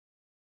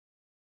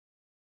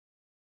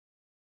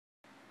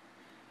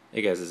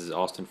Hey guys, this is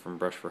Austin from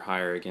Brush for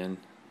Hire again.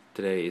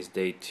 Today is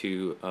day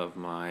 2 of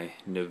my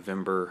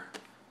November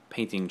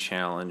painting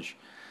challenge.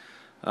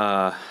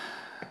 Uh,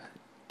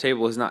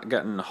 Table has not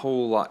gotten a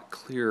whole lot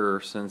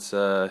clearer since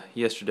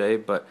yesterday,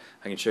 but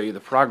I can show you the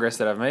progress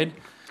that I've made.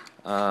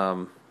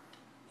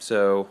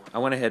 So I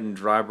went ahead and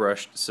dry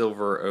brushed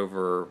silver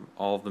over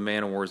all of the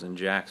man-o-wars and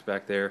jacks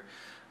back there.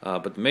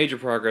 But the major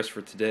progress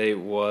for today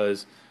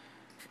was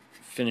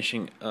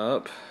finishing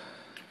up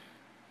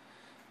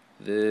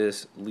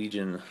this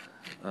Legion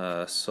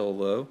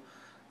solo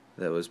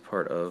that was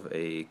part of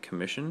a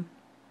commission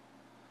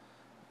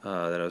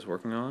that I was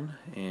working on,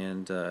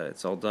 and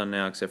it's all done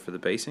now except for the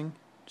basing.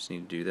 Just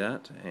need to do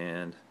that,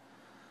 and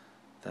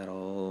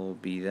that'll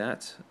be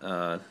that.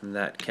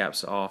 That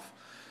caps off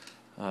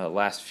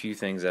last few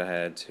things I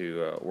had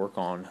to work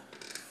on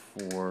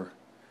for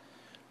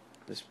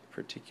this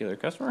particular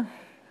customer,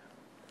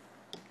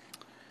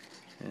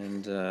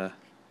 and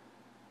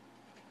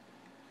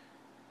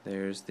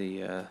there's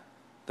the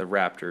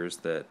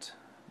Raptors that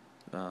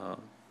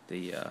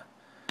the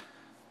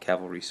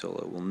cavalry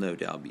solo will no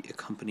doubt be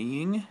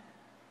accompanying.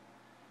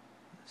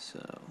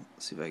 So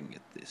let's see if I can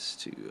get this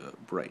to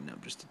brighten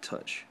up just a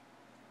touch.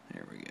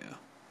 There we go.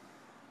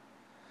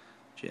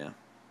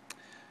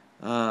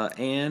 Yeah.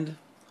 And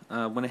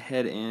went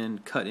ahead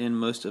and cut in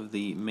most of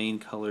the main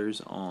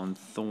colors on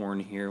Thorn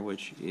here,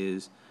 which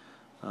is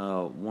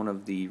one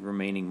of the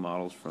remaining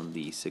models from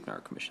the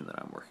Signar commission that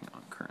I'm working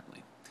on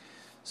currently.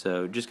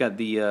 So just got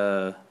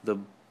the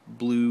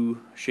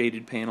blue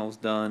shaded panels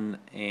done,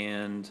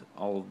 and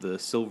all of the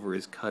silver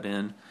is cut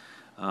in.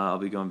 I'll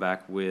be going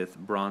back with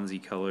bronzy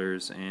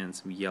colors and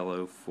some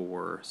yellow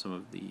for some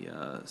of the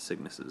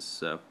Signuses.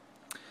 So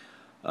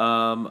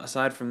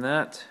aside from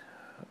that,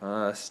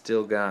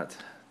 still got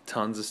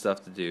tons of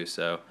stuff to do.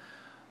 So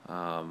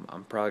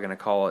I'm probably going to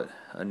call it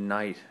a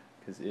night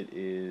because it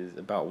is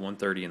about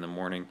 1:30 in the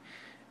morning,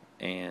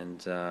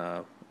 and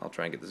I'll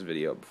try and get this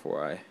video up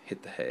before I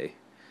hit the hay.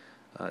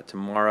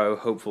 Tomorrow,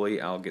 hopefully,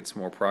 I'll get some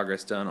more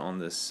progress done on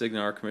this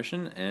Signar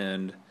commission,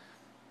 and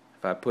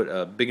if I put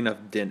a big enough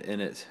dent in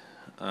it,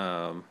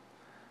 I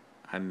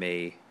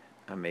may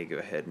go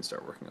ahead and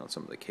start working on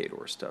some of the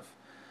Khador stuff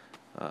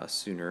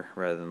sooner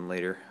rather than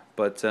later.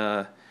 But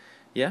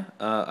yeah,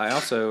 I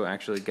also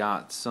actually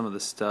got some of the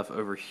stuff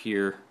over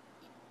here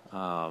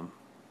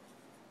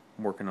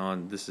working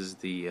on. This is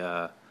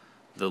the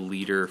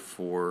leader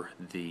for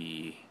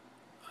the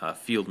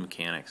field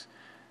mechanics.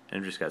 And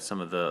I've just got some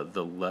of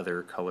the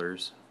leather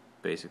colors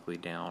basically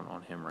down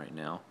on him right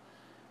now.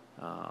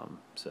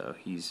 So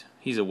he's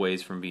a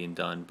ways from being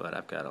done, but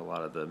I've got a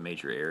lot of the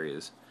major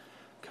areas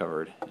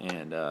covered,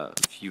 and a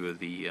few of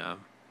the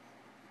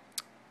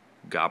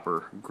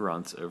Gopper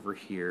grunts over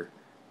here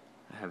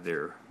have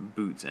their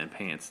boots and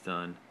pants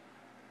done.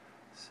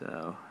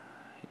 So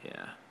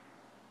yeah.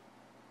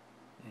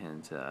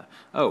 And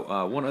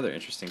one other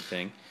interesting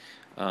thing.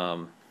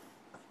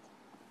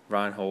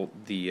 Reinhold,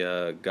 the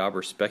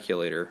Gobber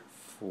speculator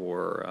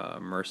for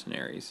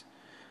mercenaries.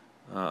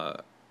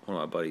 One of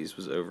my buddies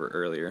was over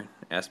earlier,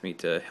 asked me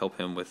to help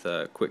him with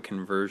a quick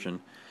conversion.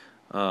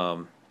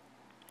 Got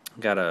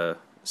to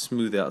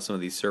smooth out some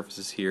of these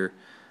surfaces here,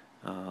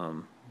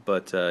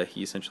 but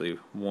he essentially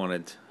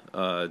wanted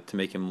to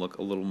make him look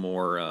a little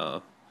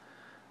more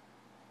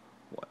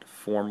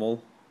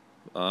formal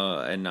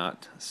and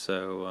not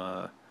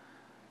so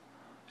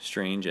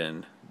strange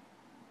and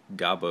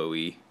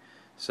gobbo-y.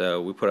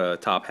 So we put a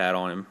top hat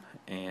on him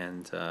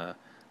and a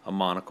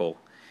monocle.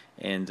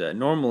 And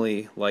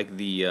normally, like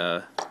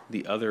the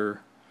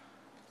other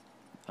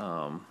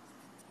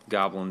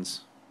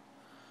goblins,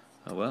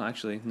 well,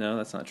 actually, no,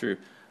 that's not true.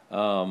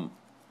 Oh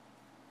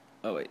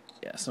wait,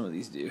 yeah, some of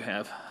these do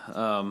have.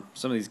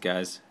 Some of these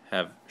guys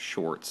have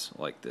shorts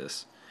like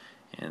this,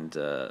 and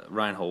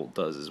Reinhold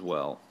does as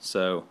well.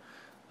 So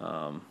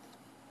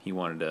he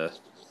wanted to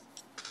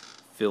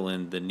fill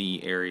in the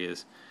knee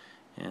areas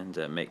and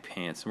make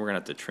pants, and we're gonna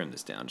have to trim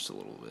this down just a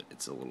little bit.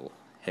 It's a little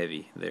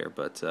heavy there,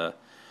 but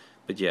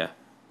yeah,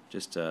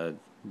 just do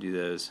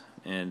those,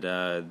 and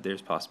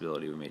there's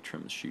possibility we may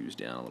trim the shoes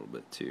down a little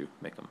bit too,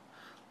 make them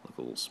look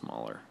a little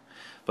smaller.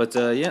 But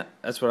yeah,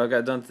 that's what I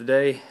got done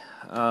today.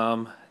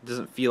 It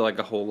doesn't feel like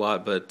a whole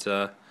lot, but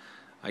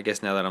I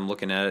guess now that I'm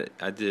looking at it,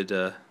 I did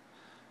a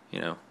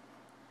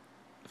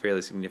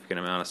fairly significant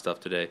amount of stuff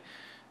today.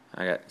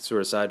 I got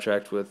sort of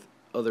sidetracked with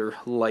other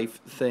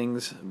life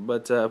things,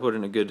 but I put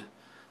in a good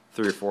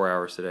 3 or 4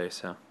 hours today,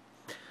 so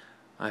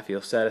I feel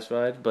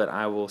satisfied. But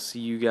I will see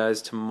you guys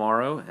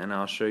tomorrow, and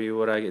I'll show you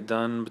what I get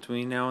done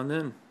between now and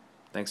then.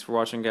 Thanks for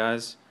watching,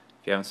 guys.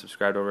 If you haven't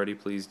subscribed already,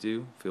 please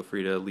do. Feel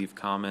free to leave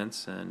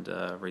comments and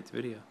rate the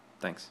video.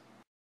 Thanks.